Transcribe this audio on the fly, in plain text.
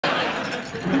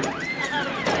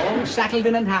settled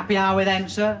in and happy, are we then,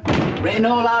 sir? Written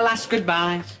all our last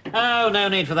goodbyes. Oh, no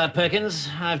need for that, Perkins.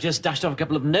 I've just dashed off a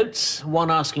couple of notes, one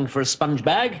asking for a sponge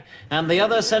bag, and the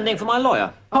other sending for my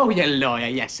lawyer. Oh, your lawyer,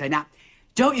 yes, sir. Now,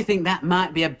 don't you think that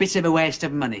might be a bit of a waste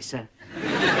of money, sir?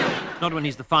 Not when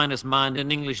he's the finest mind in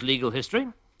English legal history.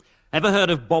 Ever heard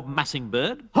of Bob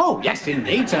Massingbird? Oh, yes,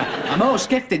 indeed, sir. A most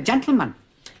gifted gentleman.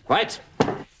 Quite.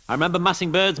 I remember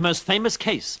Massingbird's most famous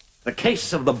case. The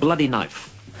case of the bloody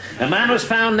knife. A man was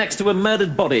found next to a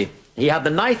murdered body. He had the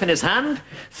knife in his hand.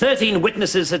 13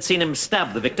 witnesses had seen him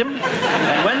stab the victim.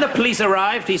 And when the police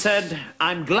arrived, he said,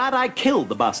 "I'm glad I killed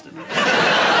the bastard."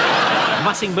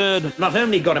 Massingbird not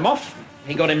only got him off,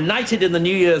 he got him knighted in the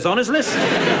New Year's honours list,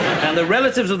 and the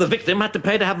relatives of the victim had to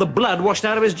pay to have the blood washed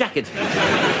out of his jacket.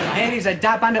 I hear he's a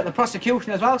dab hand at the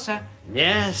prosecution as well, sir.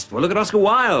 Yes, well, look at Oscar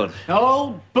Wilde.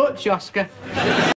 Oh, butch, Oscar.